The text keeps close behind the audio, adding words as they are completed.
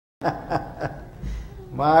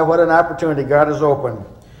My, what an opportunity God has opened.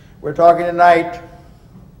 We're talking tonight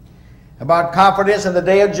about confidence in the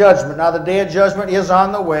day of judgment. Now, the day of judgment is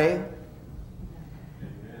on the way.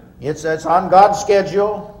 It's on God's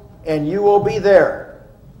schedule, and you will be there.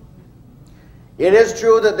 It is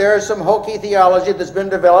true that there is some hokey theology that's been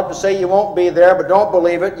developed to say you won't be there, but don't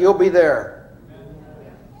believe it. You'll be there.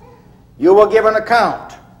 You will give an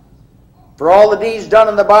account for all the deeds done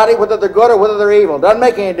in the body, whether they're good or whether they're evil. Doesn't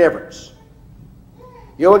make any difference.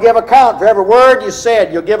 You will give account for every word you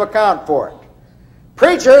said. You'll give account for it.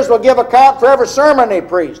 Preachers will give account for every sermon they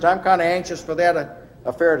preached. I'm kind of anxious for that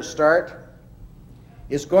affair to start.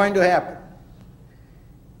 It's going to happen.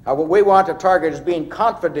 What we want to target is being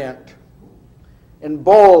confident and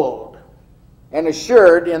bold and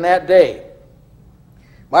assured in that day.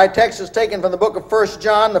 My text is taken from the book of 1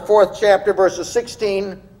 John, the 4th chapter, verses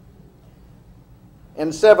 16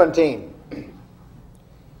 and 17.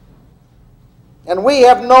 And we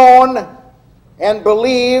have known and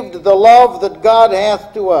believed the love that God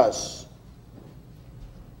hath to us.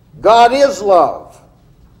 God is love.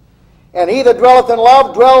 And he that dwelleth in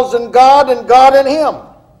love dwells in God, and God in him.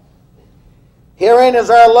 Herein is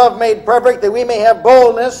our love made perfect, that we may have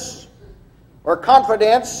boldness or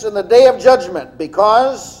confidence in the day of judgment,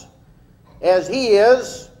 because as he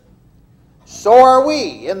is, so are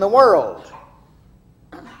we in the world.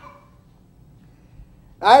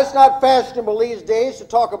 Now, it's not fashionable these days to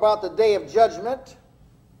talk about the day of judgment.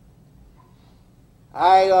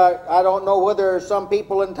 I don't know whether some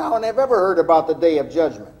people in town have ever heard about the day of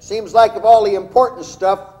judgment. Seems like of all the important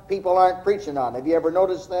stuff, people aren't preaching on. Have you ever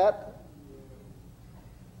noticed that?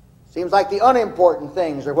 Seems like the unimportant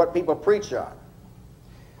things are what people preach on.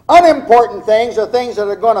 Unimportant things are things that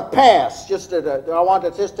are going to pass. I want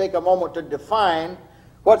to just take a moment to define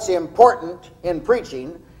what's important in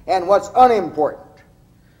preaching and what's unimportant.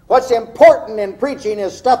 What's important in preaching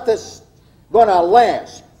is stuff that's going to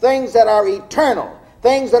last. Things that are eternal.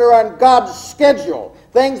 Things that are on God's schedule.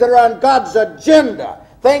 Things that are on God's agenda.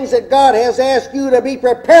 Things that God has asked you to be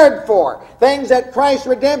prepared for. Things that Christ's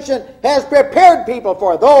redemption has prepared people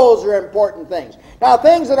for. Those are important things. Now,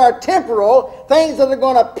 things that are temporal, things that are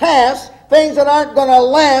going to pass, things that aren't going to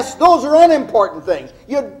last, those are unimportant things.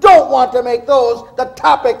 You don't want to make those the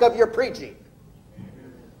topic of your preaching.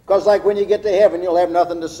 Because like when you get to heaven, you'll have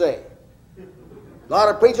nothing to say. A lot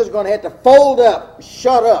of preachers are going to have to fold up,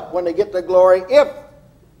 shut up when they get to glory, if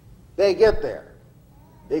they get there.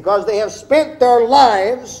 Because they have spent their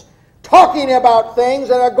lives talking about things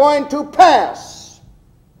that are going to pass.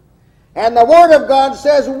 And the Word of God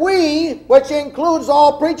says we, which includes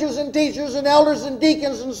all preachers and teachers and elders and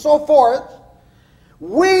deacons and so forth,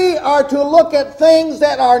 we are to look at things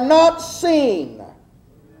that are not seen.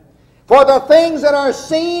 For the things that are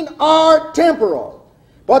seen are temporal,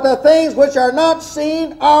 but the things which are not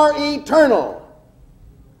seen are eternal.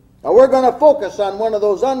 Now we're going to focus on one of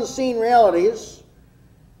those unseen realities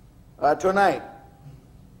tonight,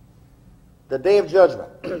 the day of judgment.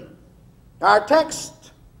 Our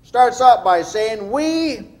text starts out by saying,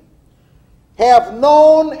 we have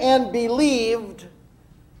known and believed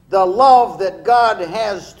the love that God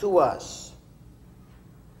has to us.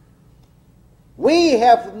 We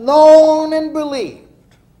have known and believed.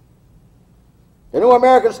 The New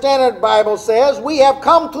American Standard Bible says, we have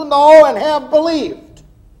come to know and have believed.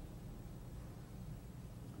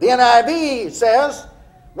 The NIV says,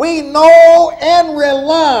 we know and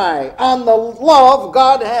rely on the love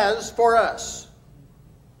God has for us.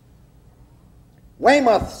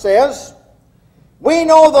 Weymouth says, we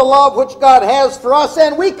know the love which God has for us,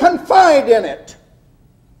 and we confide in it.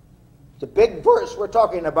 It's a big verse we're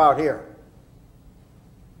talking about here.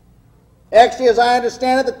 Actually, as I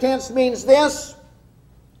understand it, the tense means this: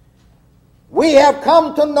 we have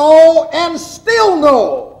come to know and still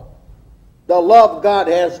know the love God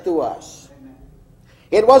has to us. Amen.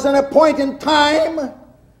 It wasn't a point in time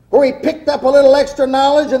where we picked up a little extra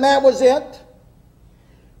knowledge and that was it.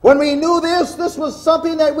 When we knew this was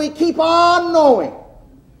something that we keep on knowing.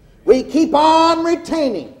 We keep on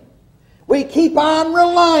retaining. We keep on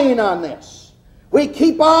relying on this. We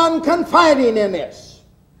keep on confiding in this.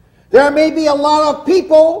 There may be a lot of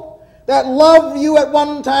people that love you at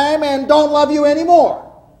one time and don't love you anymore.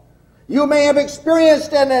 You may have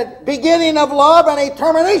experienced a beginning of love and a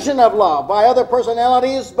termination of love by other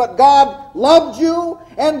personalities, but God loved you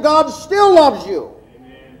and God still loves you.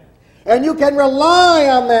 Amen. And you can rely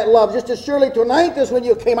on that love just as surely tonight as when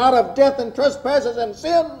you came out of death and trespasses and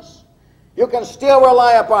sins. You can still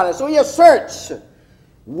rely upon it. So he asserts,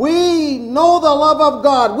 we know the love of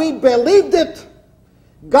God. We believed it.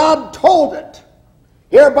 God told it.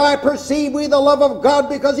 Hereby perceive we the love of God,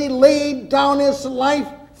 because he laid down his life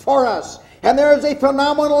for us. And there is a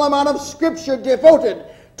phenomenal amount of Scripture devoted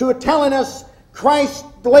to telling us Christ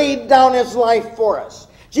laid down his life for us.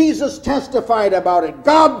 Jesus testified about it.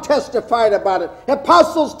 God testified about it.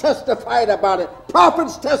 Apostles testified about it.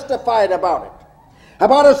 Prophets testified about it.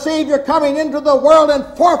 About a Savior coming into the world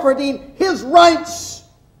and forfeiting his rights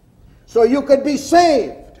so you could be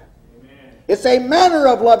saved. Amen. It's a manner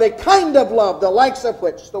of love, a kind of love, the likes of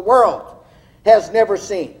which the world has never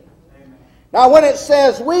seen. Amen. Now when it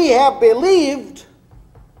says we have believed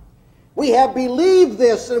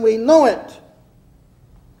this and we know it,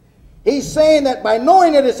 he's saying that by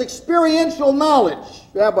knowing it, it's experiential knowledge.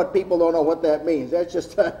 Yeah, but people don't know what that means. That's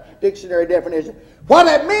just a dictionary definition. What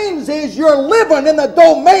it means is you're living in the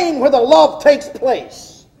domain where the love takes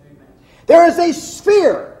place. Amen. There is a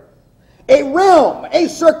sphere, a realm, a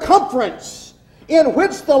circumference in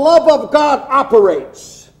which the love of God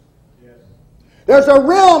operates. Yes. There's a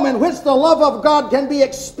realm in which the love of God can be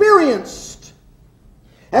experienced.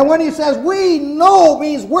 And when he says we know,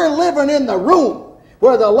 means we're living in the room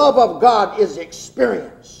where the love of God is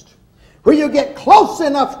experienced, where you get close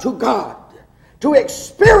enough to God to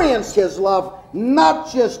experience his love,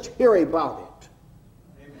 not just hear about it.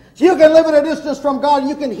 Amen. So you can live at a distance from God and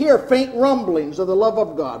you can hear faint rumblings of the love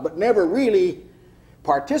of God, but never really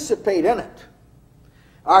participate in it.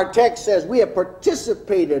 Our text says we have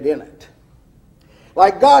participated in it.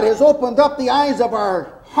 Like God has opened up the eyes of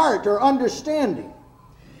our heart or understanding,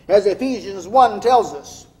 as Ephesians 1 tells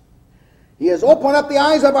us. He has opened up the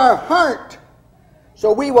eyes of our heart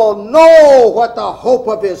so we will know what the hope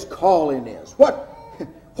of his calling is.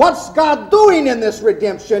 What's God doing in this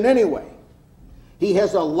redemption anyway? He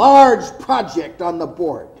has a large project on the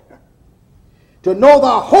board. To know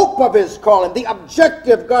the hope of his calling, the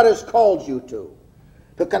objective God has called you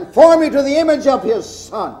to conform you to the image of his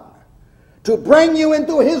Son, to bring you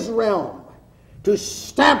into his realm, to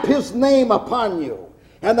stamp his name upon you,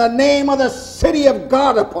 and the name of the city of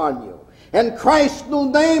God upon you, and Christ's new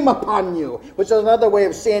name upon you, which is another way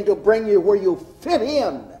of saying to bring you where you fit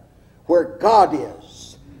in, where God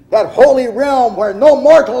is. That holy realm where no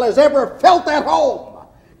mortal has ever felt at home,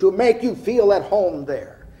 to make you feel at home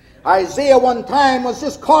there. Isaiah one time was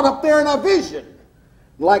just caught up there in a vision,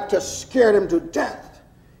 like to scare him to death.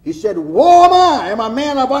 He said, woe am I am a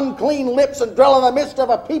man of unclean lips, and dwell in the midst of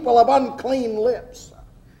a people of unclean lips.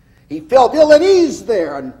 He felt ill at ease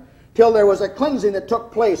there until there was a cleansing that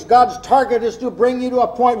took place. God's target is to bring you to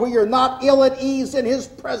a point where you're not ill at ease in his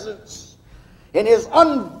presence, in his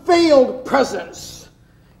unveiled presence,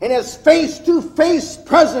 in his face-to-face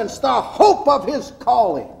presence, the hope of his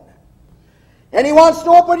calling. And he wants to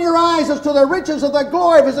open your eyes as to the riches of the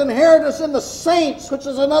glory of his inheritance in the saints, which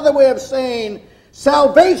is another way of saying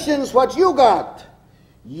salvation's what you got.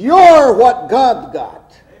 You're what God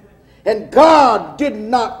got. And God did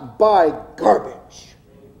not buy garbage.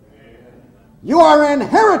 You are an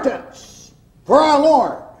inheritance for our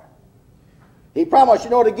Lord. He promised,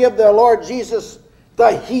 to give the Lord Jesus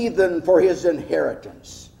the heathen for his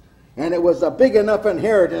inheritance. And it was a big enough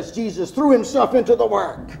inheritance. Jesus threw himself into the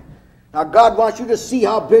work. Now God wants you to see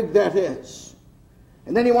how big that is.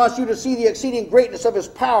 And then he wants you to see the exceeding greatness of his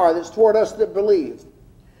power that's toward us that believe.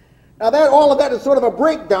 Now all of that is sort of a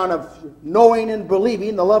breakdown of knowing and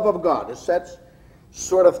believing the love of God. It's that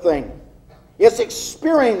sort of thing. It's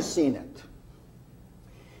experiencing it.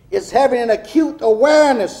 It's having an acute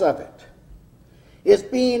awareness of it. It's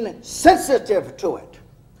being sensitive to it.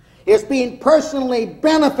 It's being personally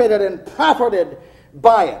benefited and profited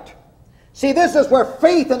by it. See, this is where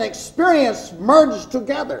faith and experience merge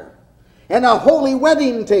together, and a holy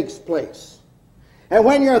wedding takes place. And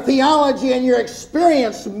when your theology and your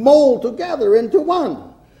experience mold together into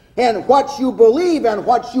one, and what you believe and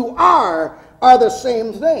what you are the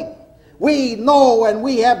same thing. We know and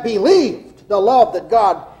we have believed the love that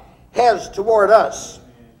God has toward us.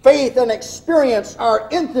 Faith and experience are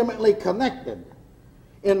intimately connected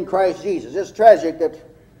in Christ Jesus. It's tragic that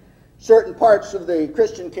certain parts of the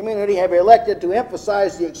Christian community have elected to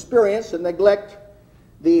emphasize the experience and neglect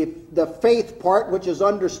the faith part, which is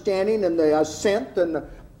understanding and the assent and the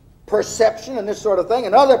perception and this sort of thing.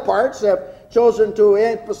 And other parts have chosen to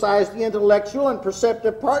emphasize the intellectual and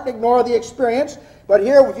perceptive part and ignore the experience. But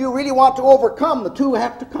here, if you really want to overcome, the two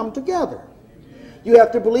have to come together. You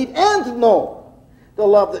have to believe and know the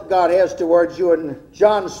love that God has towards you. And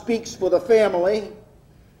John speaks for the family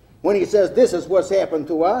when he says, this is what's happened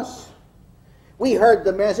to us. We heard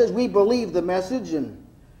the message, we believed the message, and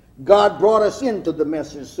God brought us into the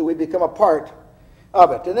message, so we become a part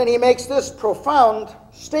of it. And then he makes this profound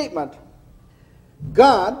statement.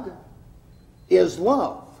 God is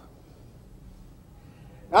love.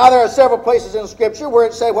 Now, there are several places in Scripture where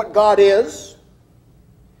it says what God is.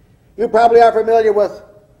 You probably are familiar with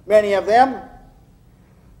many of them.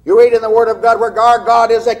 You read in the Word of God where our God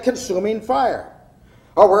is a consuming fire,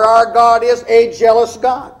 or where our God is a jealous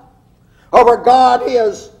God, or where God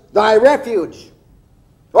is thy refuge,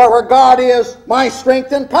 or where God is my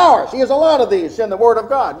strength and power. See, there's a lot of these in the Word of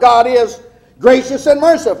God. God is gracious and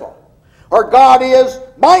merciful, or God is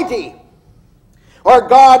mighty, or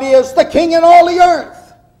God is the King in all the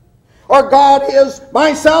earth, or God is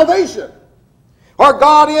my salvation, or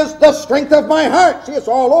God is the strength of my heart. See, it's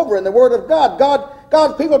all over in the Word of God.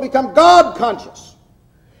 God's people become God conscious.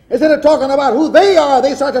 Instead of talking about who they are,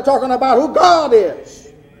 they start to talking about who God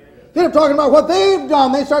is. Instead of talking about what they've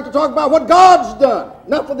done, they start to talk about what God's done.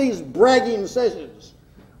 Enough of these bragging sessions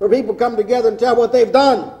where people come together and tell what they've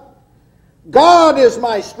done. God is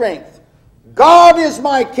my strength. God is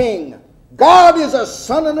my king. God is a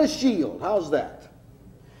sun and a shield. How's that?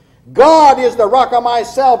 God is the rock of my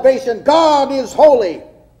salvation. God is holy.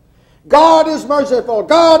 God is merciful.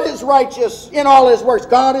 God is righteous in all his works.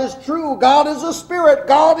 God is true. God is a spirit.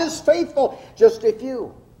 God is faithful. Just a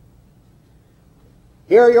few.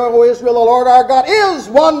 Hear, O Israel, the Lord our God is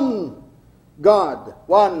one God.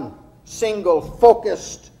 One single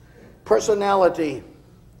focused personality.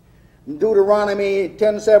 In Deuteronomy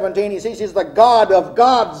 10:17, he says he's the God of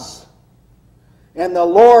gods and the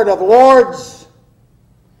Lord of lords.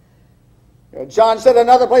 John said in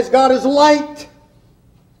another place, God is light,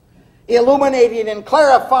 illuminating and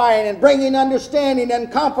clarifying and bringing understanding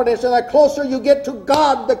and confidence. And the closer you get to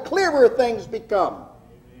God, the clearer things become.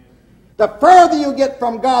 The further you get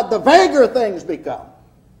from God, the vaguer things become.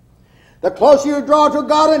 The closer you draw to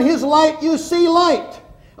God and his light, you see light.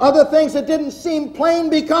 Other things that didn't seem plain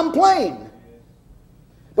become plain.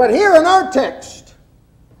 But here in our text,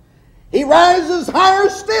 he rises higher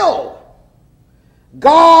still.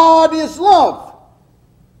 God is love.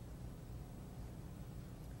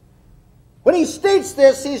 When he states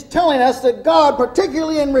this, he's telling us that God,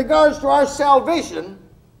 particularly in regards to our salvation,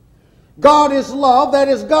 God is love. That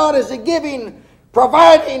is, God is a giving,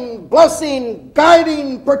 providing, blessing,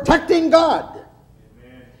 guiding, protecting God.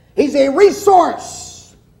 Amen. He's a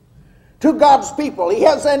resource to God's people. He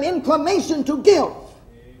has an inclination to give.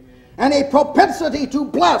 Amen. And a propensity to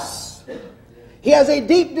bless. He has a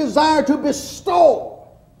deep desire to bestow.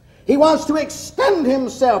 He wants to extend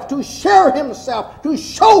himself, to share himself, to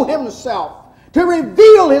show himself, to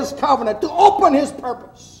reveal his covenant, to open his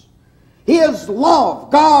purpose. He is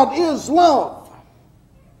love. God is love.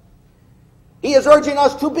 He is urging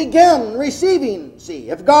us to begin receiving. See,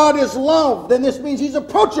 if God is love, then this means he's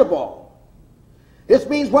approachable. This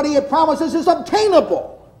means what he promises is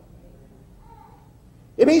obtainable.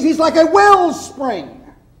 It means he's like a wellspring.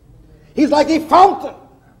 He's like a fountain.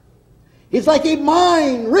 He's like a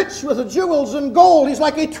mine rich with jewels and gold. He's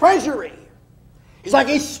like a treasury. He's like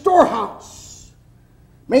a storehouse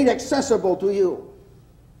made accessible to you.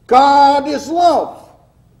 God is love.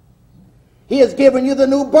 He has given you the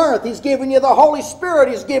new birth. He's given you the Holy Spirit.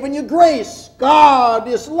 He's given you grace. God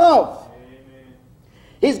is love. Amen.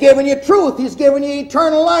 He's given you truth. He's given you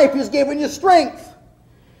eternal life. He's given you strength.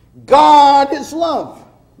 God is love.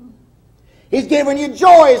 He's given you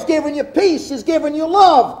joy. He's given you peace. He's given you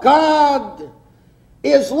love. God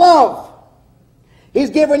is love. He's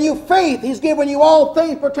given you faith. He's given you all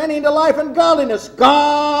things pertaining to life and godliness.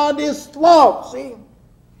 God is love. See?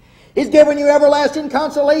 He's given you everlasting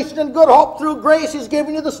consolation and good hope through grace. He's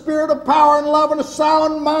given you the spirit of power and love and a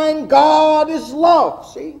sound mind. God is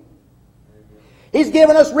love. See? He's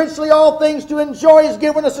given us richly all things to enjoy. He's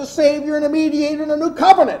given us a Savior and a mediator and a new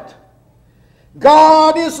covenant.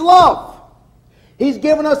 God is love. He's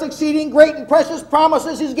given us exceeding great and precious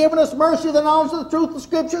promises. He's given us mercy, the knowledge of the truth of the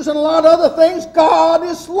Scriptures, and a lot of other things. God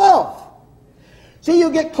is love. See,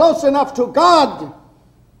 you get close enough to God,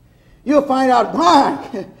 you'll find out,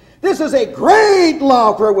 my, this is a great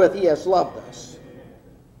love wherewith he has loved us.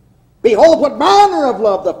 Behold, what manner of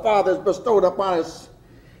love the Father has bestowed upon us,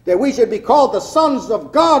 that we should be called the sons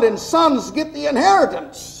of God, and sons get the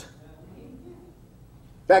inheritance.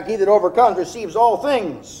 In fact, he that overcomes receives all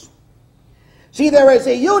things. See, there is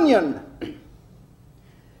a union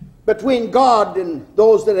between God and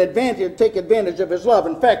those that take advantage of his love.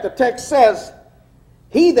 In fact, the text says,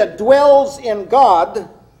 he that dwells in God,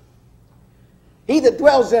 he that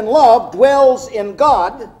dwells in love dwells in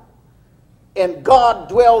God, and God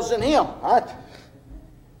dwells in him.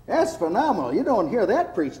 That's phenomenal. You don't hear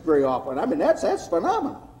that preached very often. I mean, that's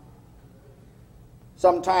phenomenal.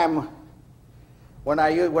 Sometime when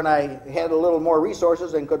I had a little more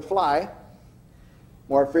resources and could fly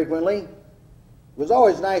more frequently, It was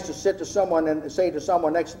always nice to sit to someone and say to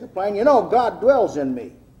someone next to the plane, you know, God dwells in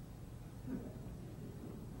me.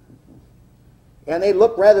 And they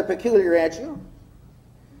look rather peculiar at you.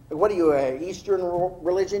 What are you, Eastern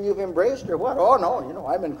religion you've embraced or what? Oh, no, you know,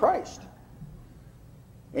 I'm in Christ.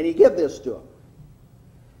 And you give this to them.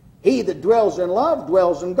 He that dwells in love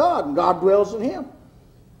dwells in God, and God dwells in him.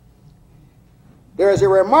 There is a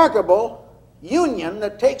remarkable union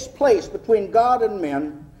that takes place between God and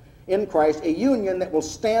men in Christ, a union that will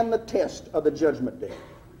stand the test of the judgment day.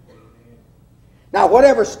 Now,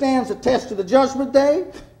 whatever stands the test of the judgment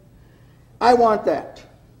day, I want that.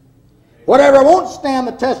 Whatever won't stand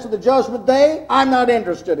the test of the judgment day, I'm not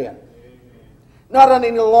interested in. Not on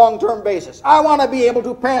any long-term basis. I want to be able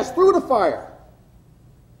to pass through the fire.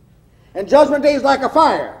 And judgment day is like a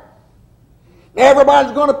fire.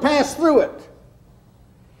 Everybody's going to pass through it.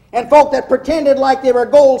 And folk that pretended like they were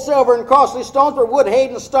gold, silver, and costly stones, but wood, hay,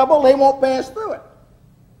 and stubble, they won't pass through it.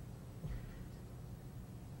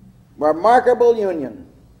 Remarkable union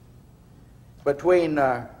between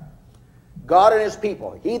God and his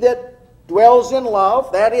people. He that dwells in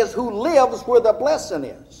love, that is, who lives where the blessing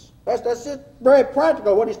is. That's just very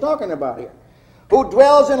practical what he's talking about here. Who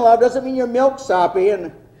dwells in love doesn't mean you're milk soppy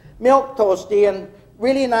and milk toasty and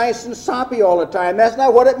really nice and soppy all the time. That's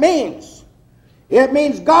not what it means. It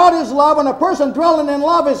means God is love, and a person dwelling in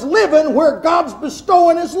love is living where God's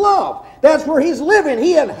bestowing his love. That's where he's living.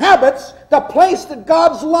 He inhabits the place that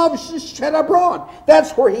God's love is shed abroad.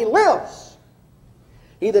 That's where he lives.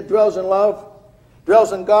 He that dwells in love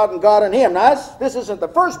dwells in God and God in him. Now, this isn't the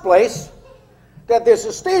first place that this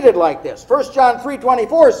is stated like this. 1 John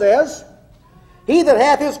 3:24 says, he that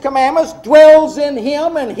hath his commandments dwells in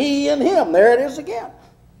him, and he in him. There it is again.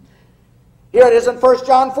 Here it is in 1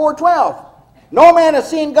 John 4:12. No man has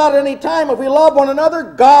seen God at any time. If we love one another,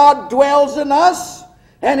 God dwells in us,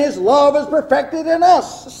 and his love is perfected in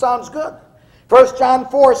us. This sounds good. 1 John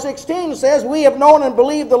 4:16 says, we have known and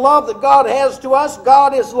believed the love that God has to us.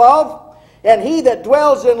 God is love, and he that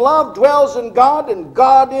dwells in love dwells in God, and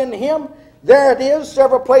God in him. There it is,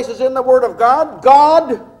 several places in the Word of God.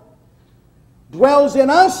 God dwells in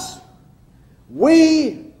us.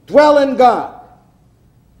 We dwell in God.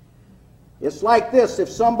 It's like this. If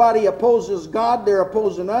somebody opposes God, they're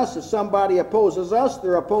opposing us. If somebody opposes us,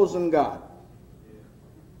 they're opposing God.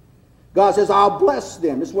 God says, I'll bless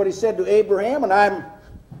them. This is what he said to Abraham, and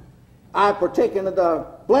I'm partaking of the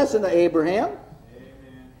blessing of Abraham.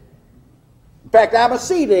 Amen. In fact, I'm a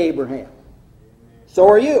seed of Abraham. Amen. So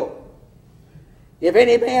are you. If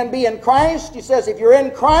any man be in Christ, he says, if you're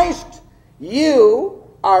in Christ, you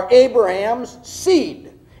are Abraham's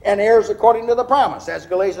seed and heirs according to the promise. That's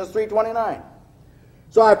Galatians 3:29.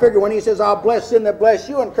 So I figure when he says, I'll bless them that bless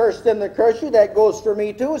you and curse them that curse you, that goes for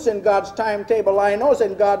me too. It's in God's timetable. I know it's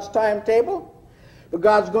in God's timetable. But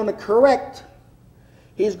God's going to correct.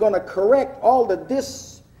 He's going to correct all the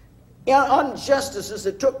injustices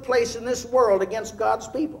that took place in this world against God's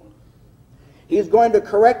people. He's going to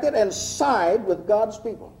correct it and side with God's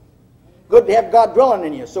people. Good to have God dwelling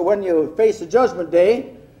in you. So when you face the judgment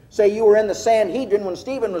day, say you were in the Sanhedrin when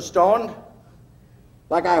Stephen was stoned,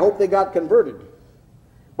 like I hope they got converted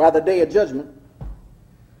by the day of judgment,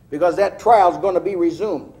 because that trial is going to be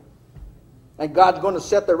resumed. And God's going to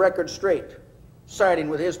set the record straight, siding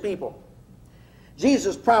with his people.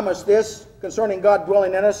 Jesus promised this concerning God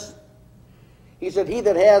dwelling in us. He said, he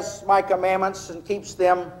that has my commandments and keeps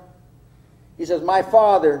them, he says, my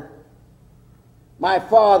Father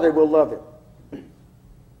will love him.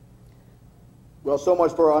 Well, so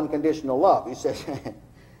much for unconditional love. He says,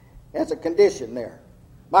 that's a condition there.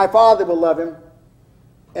 My Father will love him,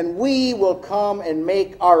 and we will come and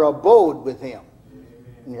make our abode with him.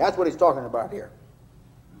 Amen. That's what he's talking about here.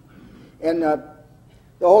 And the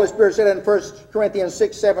Holy Spirit said in 1 Corinthians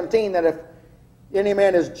 6:17 that if any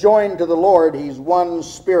man is joined to the Lord, he's one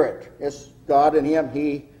spirit. It's God in him,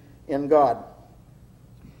 he in God.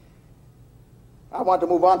 I want to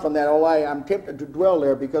move on from that. I'm tempted to dwell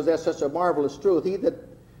there because that's such a marvelous truth. He that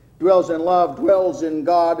dwells in love dwells in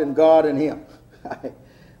God, and God in him.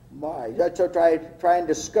 Try and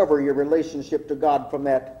discover your relationship to God from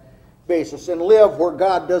that basis and live where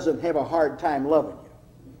God doesn't have a hard time loving you.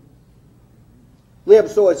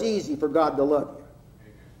 Live so it's easy for God to love you.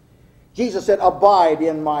 Jesus said, abide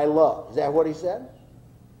in my love. Is that what he said?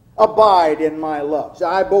 Abide in my love. So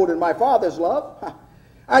I abode in my Father's love.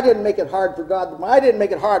 I didn't make it hard for God. I didn't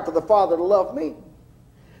make it hard for the Father to love me.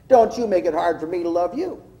 Don't you make it hard for me to love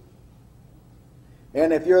you.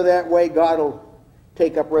 And if you're that way, God will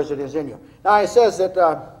take up residence in you. Now, he says that,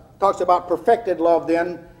 talks about perfected love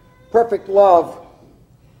then. Perfect love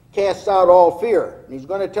casts out all fear. And he's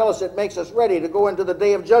going to tell us it makes us ready to go into the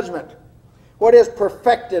day of judgment. What is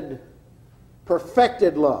perfected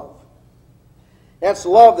love? That's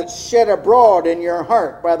love that's shed abroad in your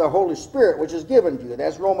heart by the Holy Spirit, which is given to you.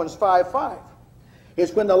 That's Romans 5:5.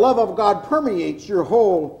 It's when the love of God permeates your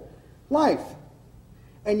whole life,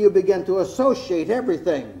 and you begin to associate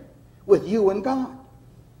everything with you and God,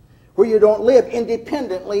 where you don't live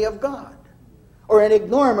independently of God or in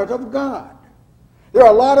ignorement of God. There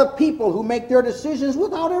are a lot of people who make their decisions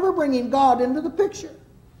without ever bringing God into the picture,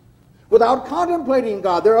 without contemplating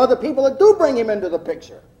God. There are other people that do bring Him into the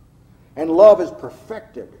picture. And love is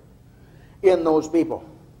perfected in those people.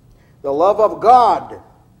 The love of God,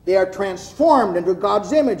 they are transformed into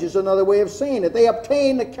God's image, is another way of saying it. They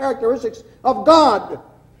obtain the characteristics of God,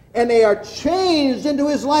 and they are changed into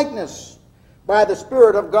His likeness by the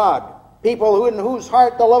Spirit of God. People in whose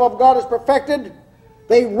heart the love of God is perfected,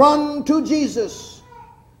 they run to Jesus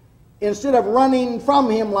instead of running from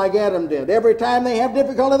Him like Adam did. Every time they have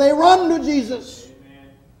difficulty, they run to Jesus. Amen.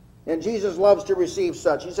 And Jesus loves to receive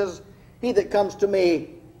such. He says, "He that comes to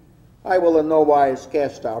me, I will in no wise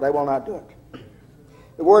cast out." I will not do it.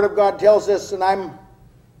 The Word of God tells us, and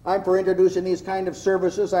I'm for introducing these kind of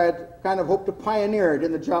services. I had kind of hoped to pioneer it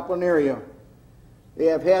in the Joplin area. They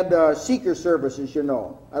have had seeker services, you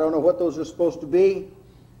know. I don't know what those are supposed to be.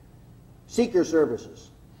 Seeker services.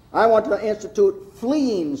 I want to institute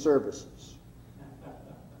fleeing services.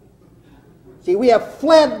 See, we have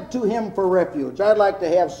fled to Him for refuge. I'd like to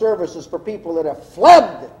have services for people that have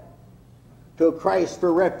fled to Christ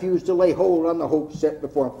for refuge, to lay hold on the hope set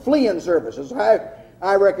before Him. Fleeing services.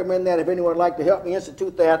 I recommend that. If anyone would like to help me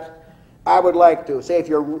institute that, I would like to. Say, if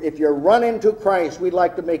you're running to Christ, we'd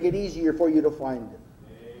like to make it easier for you to find Him.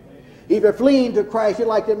 Amen. If you're fleeing to Christ, we'd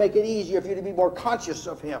like to make it easier for you to be more conscious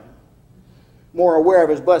of Him, more aware of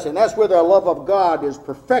His blessing. That's where the love of God is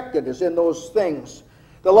perfected, is in those things.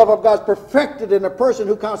 The love of God is perfected in a person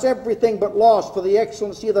who counts everything but lost for the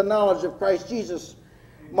excellency of the knowledge of Christ Jesus,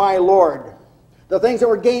 my Lord. The things that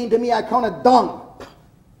were gained to me I counted dung.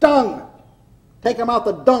 Dung. Take them out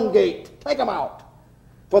the dung gate. Take them out.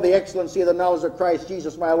 For the excellency of the knowledge of Christ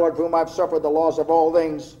Jesus, my Lord, for whom I've suffered the loss of all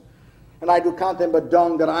things. And I do count them but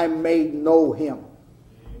dung, that I may know Him.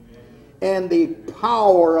 Amen. And the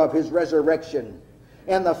power of His resurrection,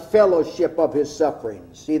 and the fellowship of His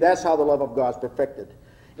sufferings. See, that's how the love of God is perfected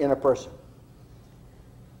in a person.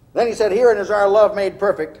 Then he said, herein is our love made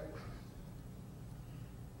perfect.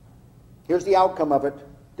 Here's the outcome of it,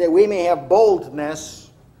 that we may have boldness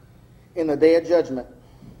in the day of judgment.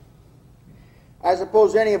 I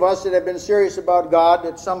suppose any of us that have been serious about God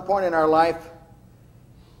at some point in our life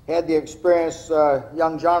had the experience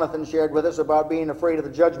young Jonathan shared with us about being afraid of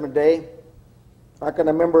the judgment day. I can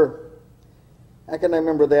remember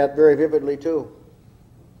that very vividly too.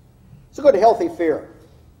 It's a good healthy fear.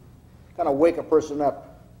 Kind of wake a person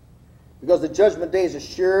up. Because the judgment day is a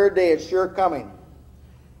sure day, it's sure coming.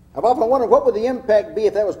 I've often wondered what would the impact be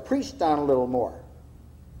if that was preached on a little more.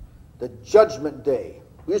 The judgment day.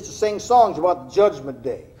 We used to sing songs about the judgment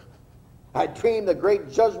day. I dreamed the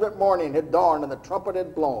great judgment morning had dawned and the trumpet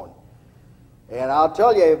had blown. And I'll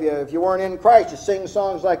tell you, if you weren't in Christ, to sing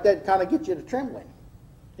songs like that kind of get you to trembling.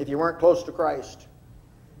 If you weren't close to Christ.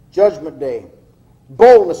 Judgment day.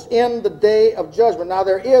 Boldness in the day of judgment. Now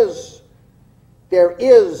there is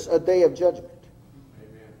a day of judgment.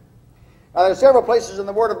 There are several places in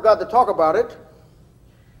the Word of God that talk about it.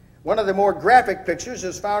 One of the more graphic pictures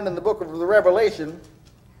is found in the book of the Revelation,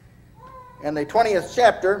 in the 20th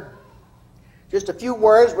chapter. Just a few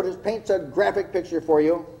words, but it paints a graphic picture for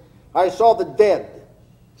you. I saw the dead,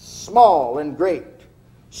 small and great,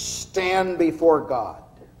 stand before God.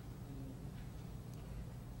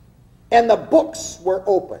 And the books were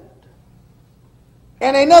opened.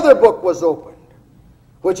 And another book was opened,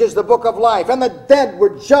 which is the book of life. And the dead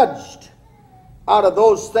were judged out of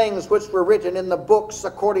those things which were written in the books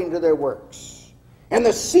according to their works. And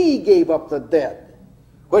the sea gave up the dead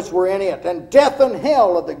which were in it. And death and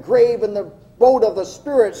hell of the grave and the abode of the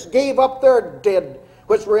spirits gave up their dead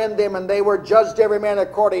which were in them, and they were judged every man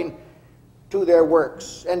according to their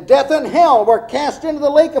works. And death and hell were cast into the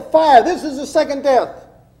lake of fire. This is the second death.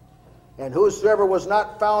 And whosoever was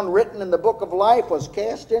not found written in the book of life was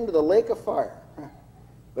cast into the lake of fire.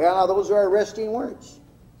 Well, now those are arresting words.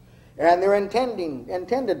 And they're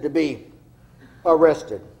intended to be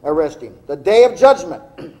arresting. The day of judgment.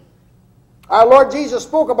 Our Lord Jesus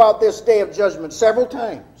spoke about this day of judgment several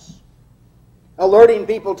times, alerting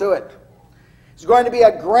people to it. It's going to be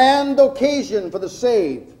a grand occasion for the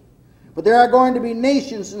saved, But there are going to be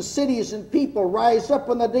nations and cities and people rise up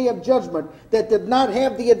on the day of judgment that did not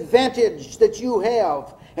have the advantage that you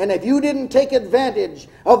have. And if you didn't take advantage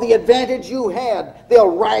of the advantage you had,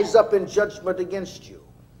 they'll rise up in judgment against you.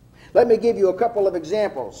 Let me give you a couple of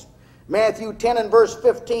examples. Matthew 10 and verse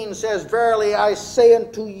 15 says, "Verily I say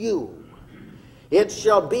unto you, it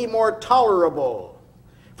shall be more tolerable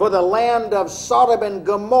for the land of Sodom and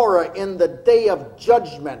Gomorrah in the day of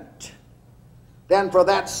judgment than for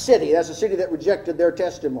that city." That's a city that rejected their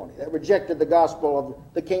testimony, that rejected the gospel of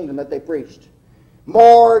the kingdom that they preached.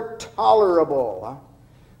 More tolerable.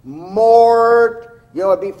 More,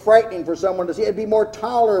 it'd be frightening for someone to see. It'd be more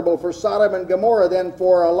tolerable for Sodom and Gomorrah than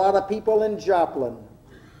for a lot of people in Joplin.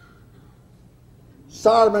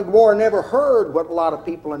 Sodom and Gomorrah never heard what a lot of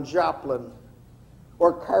people in Joplin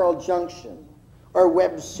or Carl Junction or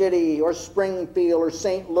Webb City or Springfield or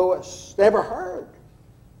St. Louis, they never heard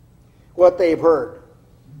what they've heard.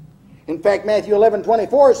 In fact, Matthew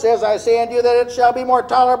 11:24 says, "I say unto you that it shall be more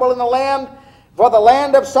tolerable in the land, for the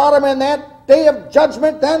land of Sodom in that day of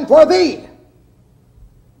judgment than for thee."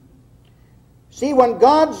 See, when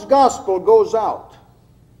God's gospel goes out,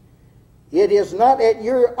 it is not at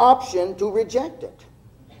your option to reject it,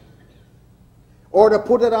 or to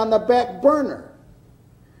put it on the back burner,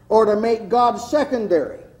 or to make God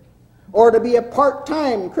secondary, or to be a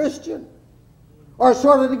part-time Christian, or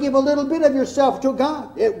sort of to give a little bit of yourself to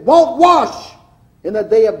God. It won't wash in the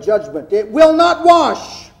day of judgment. It will not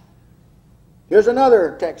wash. Here's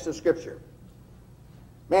another text of Scripture.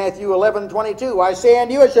 Matthew 11:22, "I say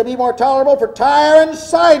unto you, it shall be more tolerable for Tyre and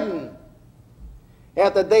Sidon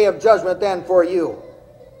at the day of judgment than for you."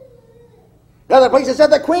 Another place it said,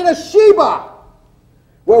 "The Queen of Sheba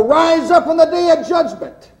will rise up on the day of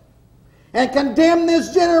judgment and condemn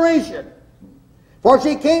this generation. For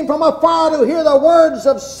she came from afar to hear the words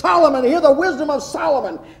of Solomon, to hear the wisdom of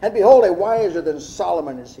Solomon. And behold, a wiser than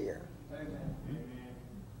Solomon is here." Amen.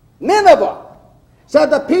 Nineveh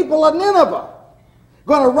said the people of Nineveh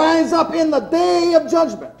going to rise up in the day of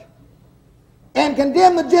judgment and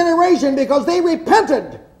condemn the generation because they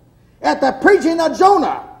repented at the preaching of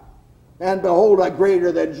Jonah. And behold, a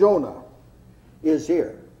greater than Jonah is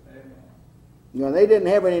here. Amen. They didn't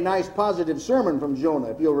have any nice positive sermon from Jonah,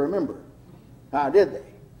 if you'll remember. How did they?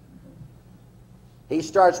 He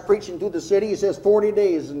starts preaching to the city. He says 40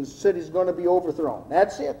 days and the city's going to be overthrown.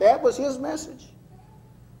 That's it. That was his message.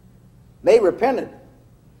 They repented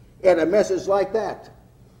at a message like that.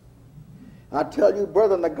 I tell you,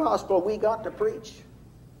 brethren, the gospel we got to preach,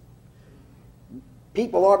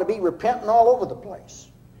 people ought to be repenting all over the place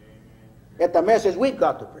at the message we've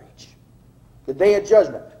got to preach. The day of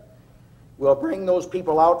judgment will bring those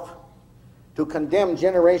people out to condemn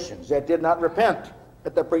generations that did not repent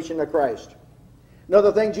at the preaching of Christ.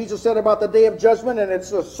 Another thing Jesus said about the day of judgment, and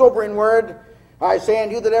it's a sobering word, "I say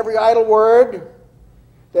unto you that every idle word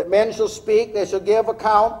that men shall speak, they shall give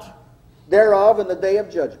account thereof in the day of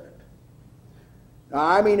judgment." Now,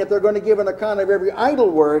 I mean, if they're going to give an account of every idle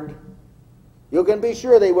word, you can be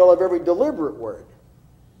sure they will of every deliberate word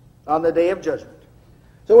on the day of judgment.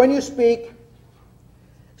 So when you speak,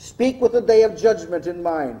 speak with the day of judgment in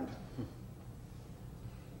mind.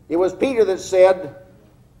 It was Peter that said,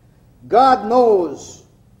 "God knows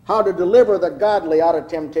how to deliver the godly out of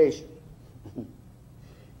temptation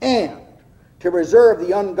and to reserve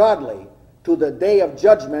the ungodly to the day of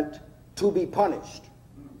judgment to be punished."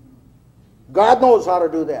 God knows how to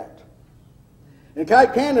do that. And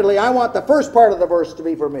quite candidly, I want the first part of the verse to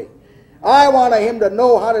be for me. I want him to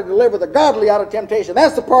know how to deliver the godly out of temptation.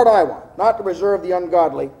 That's the part I want, not to reserve the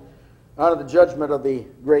ungodly out of the judgment of the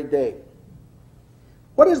great day.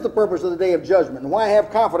 What is the purpose of the day of judgment, and why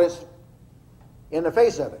have confidence in the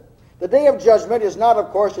face of it? The day of judgment is not,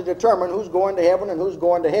 of course, to determine who's going to heaven and who's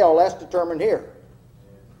going to hell. That's determined here.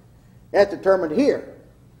 That's determined here.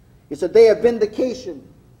 It's a day of vindication.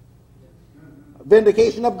 A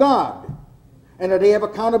vindication of God. And a day of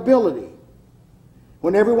accountability.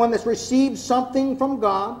 When everyone that's received something from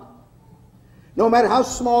God, no matter how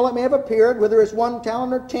small it may have appeared, whether it's 1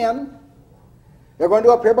 talent or 10, they're going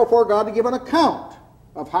to appear before God to give an account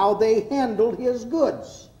of how they handled His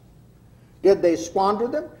goods. Did they squander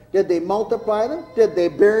them? Did they multiply them? Did they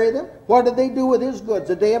bury them? What did they do with His goods?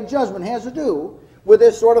 The day of judgment has to do with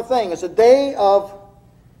this sort of thing. It's a day of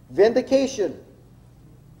vindication.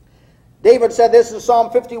 David said this in Psalm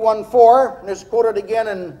 51:4, and it's quoted again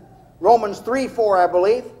in Romans 3:4, I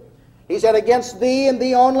believe. He said, "Against thee and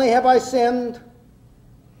thee only have I sinned,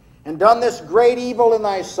 and done this great evil in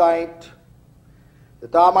thy sight,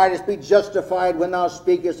 that thou mightest be justified when thou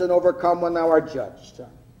speakest, and overcome when thou art judged."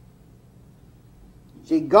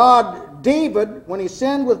 See, David, when he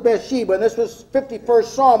sinned with Bathsheba, and this was 51st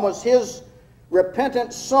Psalm, was his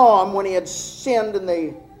repentant psalm when he had sinned in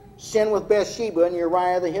the sin with Bathsheba and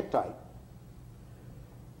Uriah the Hittite.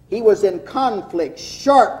 He was in conflict,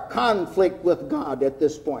 sharp conflict with God at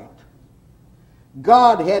this point.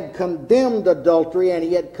 God had condemned adultery and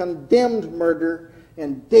he had condemned murder,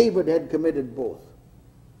 and David had committed both.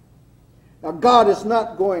 Now, God is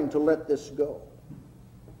not going to let this go.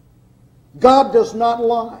 God does not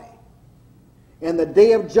lie. In the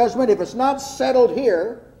day of judgment, if it's not settled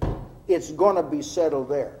here, it's going to be settled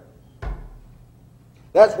there.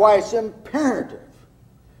 That's why it's imperative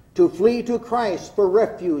to flee to Christ for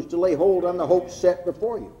refuge, to lay hold on the hope set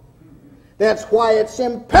before you. That's why it's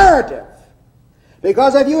imperative.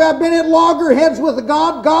 Because if you have been at loggerheads with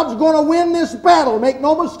God, God's going to win this battle. Make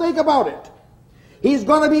no mistake about it. He's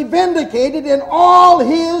going to be vindicated in all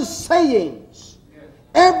his sayings.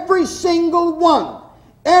 Every single one.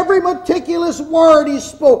 Every meticulous word he's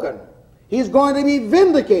spoken. He's going to be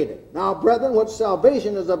vindicated. Now, brethren, what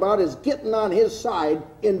salvation is about is getting on his side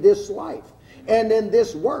in this life and in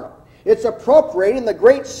this world. It's appropriating the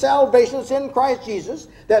great salvation that's in Christ Jesus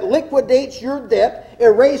that liquidates your debt,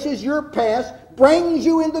 erases your past, brings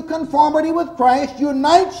you into conformity with Christ,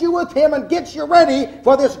 unites you with him, and gets you ready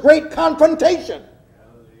for this great confrontation.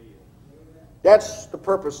 That's the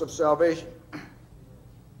purpose of salvation.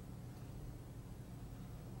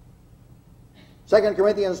 2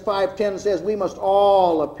 Corinthians 5:10 says we must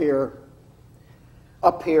all appear.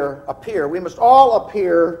 We must all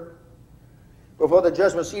appear before the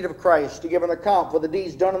judgment seat of Christ to give an account for the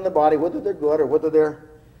deeds done in the body, whether they're good or whether they're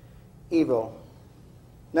evil.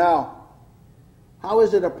 Now, how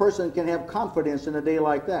is it a person can have confidence in a day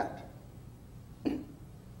like that?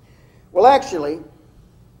 Well, actually,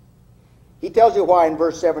 he tells you why in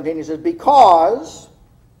verse 17. He says, because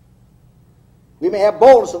we may have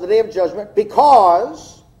boldness of the day of judgment,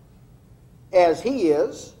 because as he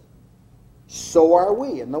is, so are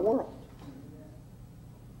we in the world.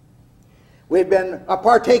 We've been a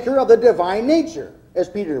partaker of the divine nature, as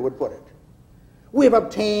Peter would put it. We have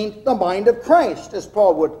obtained the mind of Christ, as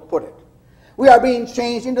Paul would put it. We are being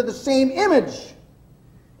changed into the same image,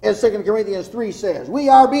 as 2 Corinthians 3 says. We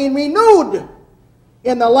are being renewed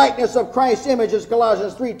in the likeness of Christ's image, as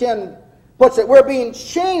Colossians 3:10 puts it. We're being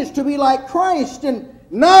changed to be like Christ, and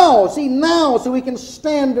now, so we can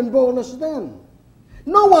stand in boldness then.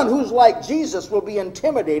 No one who's like Jesus will be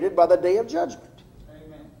intimidated by the day of judgment.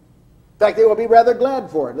 Amen. In fact, they will be rather glad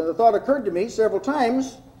for it. And the thought occurred to me several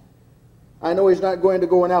times. I know he's not going to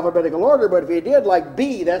go in alphabetical order, but if he did, like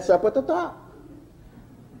B, that's up at the top.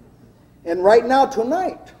 And right now,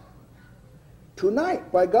 tonight,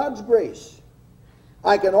 by God's grace,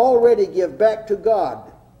 I can already give back to God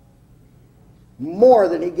more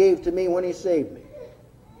than he gave to me when he saved me.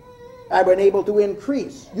 I've been able to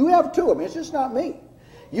increase. You have too. I mean, it's just not me.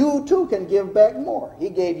 You too can give back more. He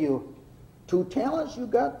gave you 2 talents. You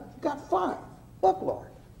got 5. Look, Lord.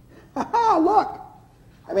 Look.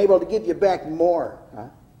 I'm able to give you back more. Huh?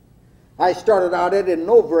 I started out, I didn't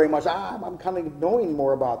know very much. I'm kind of knowing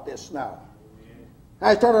more about this now.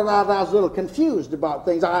 I started out, I was a little confused about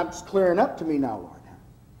things. It's clearing up to me now, Lord.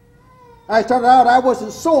 I started out, I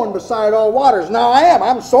wasn't sowing beside all waters. Now I am.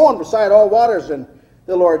 I'm sowing beside all waters, and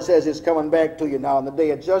the Lord says it's coming back to you now in the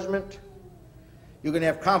day of judgment. You can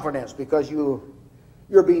have confidence because you're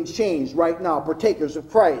being changed right now, partakers of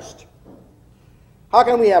Christ. How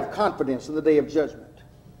can we have confidence in the day of judgment?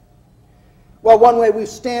 Well, one way we're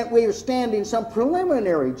standing some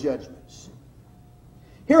preliminary judgments.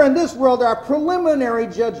 Here in this world there are preliminary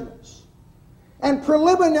judgments and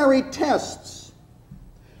preliminary tests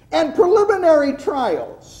and preliminary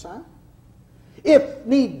trials, if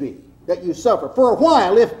need be, that you suffer for a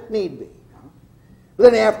while, if need be.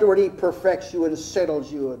 But then afterward he perfects you and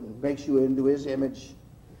settles you and makes you into his image.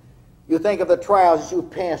 You think of the trials that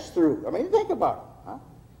you've passed through. I mean, think about it.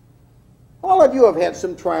 All of you have had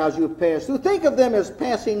some trials you've passed through. Think of them as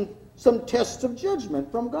passing some tests of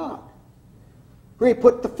judgment from God. Where he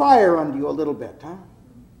put the fire under you a little bit,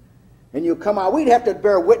 and you come out. We'd have to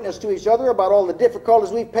bear witness to each other about all the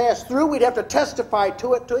difficulties we've passed through. We'd have to testify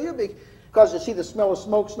to you because you see the smell of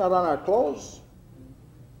smoke's not on our clothes.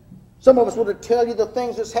 Some of us would tell you the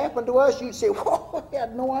things that's happened to us. You'd say, whoa, I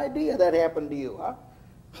had no idea that happened to you.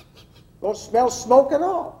 Don't smell smoke at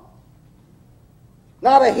all.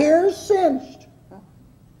 Not a hair is singed.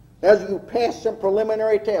 As you pass some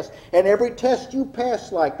preliminary tests. And every test you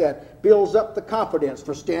pass like that builds up the confidence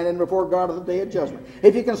for standing before God on the day of judgment.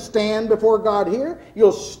 If you can stand before God here,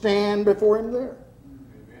 you'll stand before him there.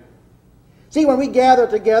 Amen. See, when we gather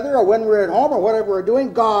together or when we're at home or whatever we're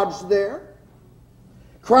doing, God's there.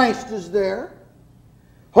 Christ is there.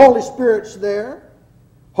 Holy Spirit's there.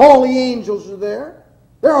 Holy angels are there.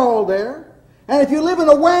 They're all there. And if you live in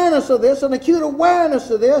awareness of this, an acute awareness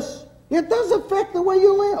of this, it does affect the way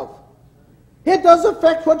you live. It does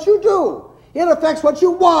affect what you do. It affects what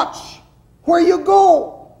you watch, where you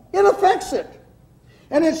go. It affects it.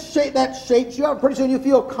 And that shapes you up. Pretty soon you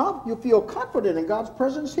feel confident in God's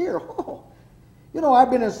presence here. Oh, you know,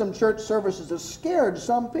 I've been in some church services that scared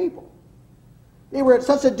some people. They were at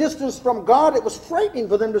such a distance from God, it was frightening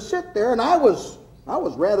for them to sit there, and I was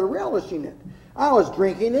rather relishing it. I was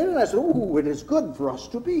drinking it, and I said, ooh, it is good for us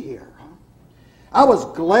to be here. I was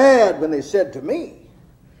glad when they said to me,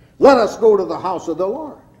 let us go to the house of the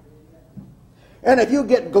Lord. And if you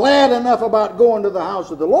get glad enough about going to the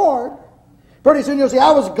house of the Lord, pretty soon you'll say,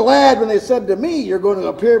 I was glad when they said to me, you're going to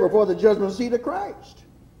appear before the judgment seat of Christ.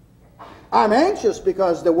 I'm anxious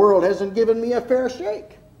because the world hasn't given me a fair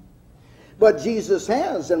shake. But Jesus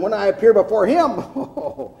has, and when I appear before Him,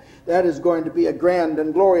 oh, that is going to be a grand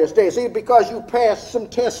and glorious day. See, because you passed some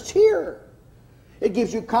tests here, it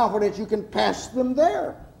gives you confidence you can pass them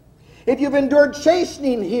there. If you've endured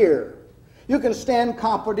chastening here, you can stand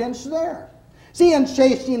confidence there. See, in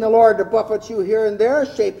chastening the Lord to buffet you here and there,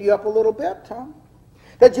 shape you up a little bit, huh?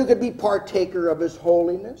 That you could be partaker of His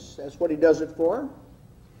holiness. That's what He does it for.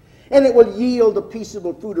 And it will yield the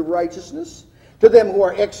peaceable fruit of righteousness to them who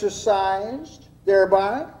are exercised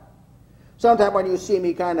thereby. Sometimes when you see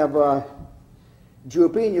me kind of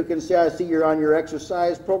drooping, you can say, I see you're on your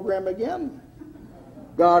exercise program again.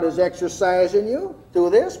 God is exercising you through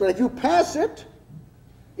this. But if you pass it,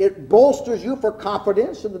 it bolsters you for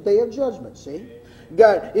confidence in the day of judgment, see?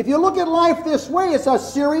 God, if you look at life this way, it's a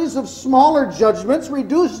series of smaller judgments,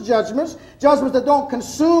 reduced judgments, judgments that don't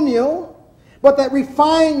consume you, but that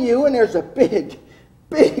refine you, and there's a big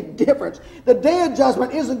difference. The day of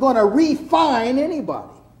judgment isn't going to refine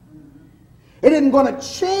anybody. It isn't going to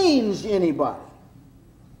change anybody.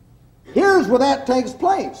 Here's where that takes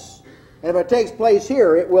place. And if it takes place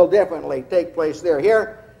here, it will definitely take place there.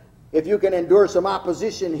 Here, if you can endure some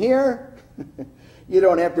opposition here, you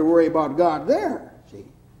don't have to worry about God there. See,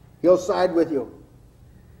 He'll side with you.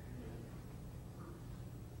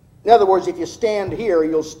 In other words, if you stand here,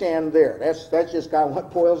 you'll stand there. That's just kind of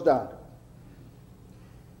what boils down to.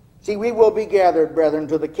 See, we will be gathered, brethren,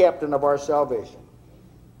 to the captain of our salvation.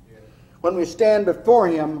 When we stand before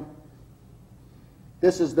Him,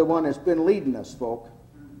 this is the one that's been leading us, folk.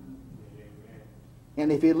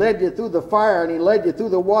 And if He led you through the fire and He led you through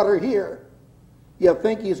the water here, you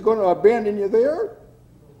think He's going to abandon you there?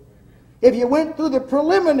 If you went through the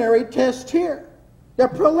preliminary test here, the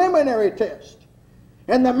preliminary test,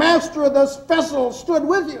 and the master of this vessel stood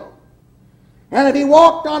with you, and if He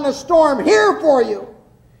walked on the storm here for you,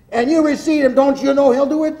 and you receive Him, don't you know He'll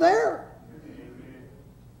do it there?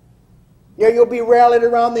 Yeah, you'll be rallied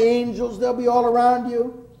around the angels. They'll be all around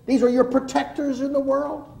you. These are your protectors in the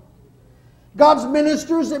world. God's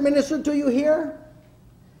ministers that minister to you here.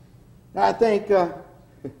 I think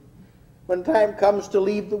when time comes to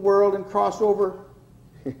leave the world and cross over,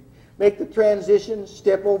 make the transition,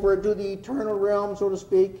 step over into the eternal realm, so to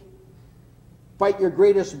speak, fight your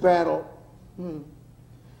greatest battle.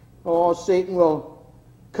 Oh, Satan will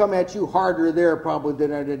come at you harder there probably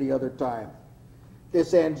than at any other time.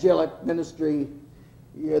 This angelic ministry,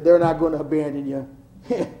 yeah, they're not going to abandon you.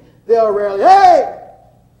 They'll rally, hey!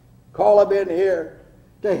 Call them in here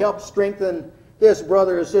to help strengthen this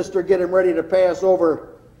brother or sister, get them ready to pass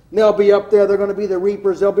over. And they'll be up there, they're going to be the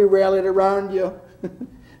reapers, they'll be rallied around you,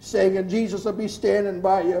 singing, Jesus will be standing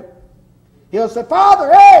by you. He'll say,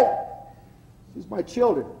 Father, hey! These are my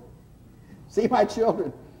children. See my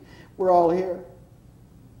children. We're all here.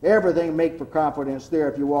 Everything make for confidence there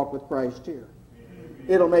if you walk with Christ here.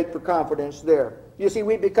 It'll make for confidence there. You see,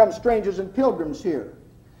 we become strangers and pilgrims here.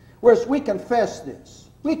 Whereas we confess this.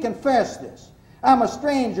 We confess this. I'm a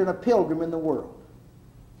stranger and a pilgrim in the world.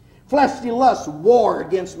 Fleshly lusts war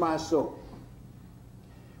against my soul.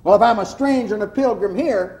 Well, if I'm a stranger and a pilgrim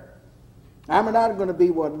here, I'm not going to be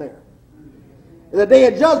one there. The day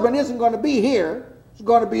of judgment isn't going to be here. It's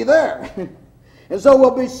going to be there. And so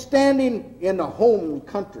we'll be standing in the home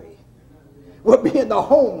country. We'll be in the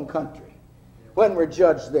home country when we're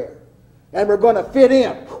judged there. And we're going to fit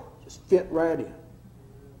in. Just fit right in.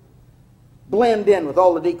 Blend in with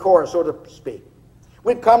all the decor, so to speak.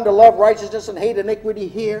 We've come to love righteousness and hate iniquity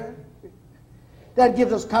here. That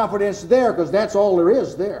gives us confidence there because that's all there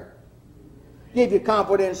is there. Give you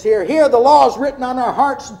confidence here. Here the law is written on our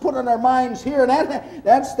hearts and put on our minds here. And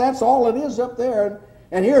that's all it is up there.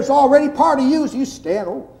 And here it's already part of you. So you stand,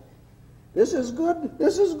 oh, this is good.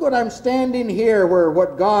 This is good. I'm standing here where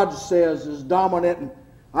what God says is dominant. And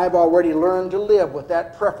I've already learned to live with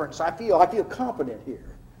that preference. I feel confident here.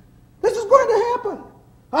 This is going to happen.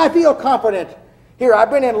 I feel confident here. I've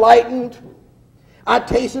been enlightened. I've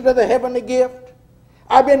tasted of the heavenly gift.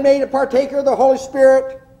 I've been made a partaker of the Holy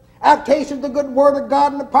Spirit. I've tasted the good word of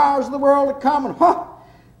God and the powers of the world to come. And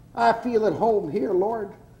I feel at home here,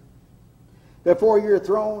 Lord, before your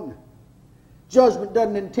throne. Judgment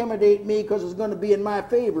doesn't intimidate me because it's going to be in my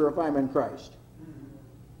favor if I'm in Christ.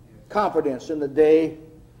 Confidence in the day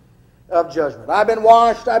of judgment. I've been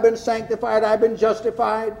washed, I've been sanctified, I've been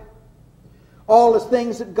justified. All the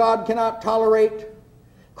things that God cannot tolerate,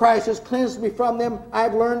 Christ has cleansed me from them.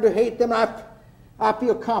 I've learned to hate them. I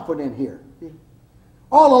feel confident here.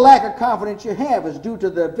 All the lack of confidence you have is due to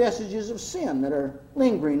the vestiges of sin that are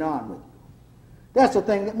lingering on with you. That's the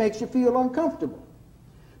thing that makes you feel uncomfortable.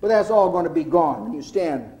 But that's all going to be gone when you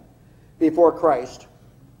stand before Christ.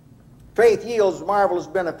 Faith yields marvelous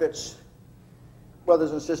benefits,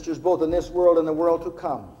 brothers and sisters, both in this world and the world to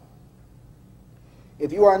come.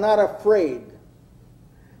 If you are not afraid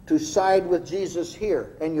to side with Jesus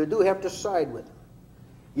here, and you do have to side with him,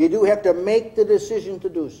 you do have to make the decision to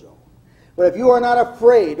do so. But if you are not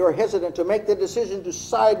afraid or hesitant to make the decision to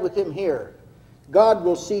side with him here, God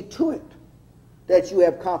will see to it that you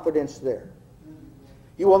have confidence there.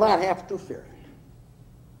 You will not have to fear it.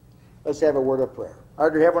 Let's have a word of prayer. Our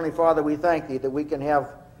dear Heavenly Father, we thank thee that we can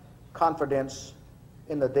have confidence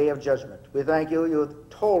in the day of judgment. We thank you, you have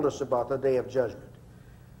told us about the day of judgment.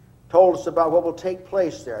 Told us about what will take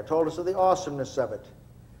place there. Told us of the awesomeness of it.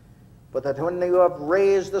 But that when you have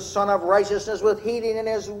raised the Son of Righteousness with healing in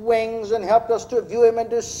his wings and helped us to view him and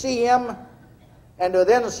to see him, and to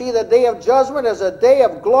then see the day of judgment as a day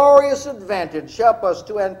of glorious advantage, help us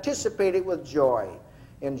to anticipate it with joy.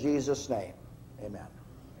 In Jesus' name, amen.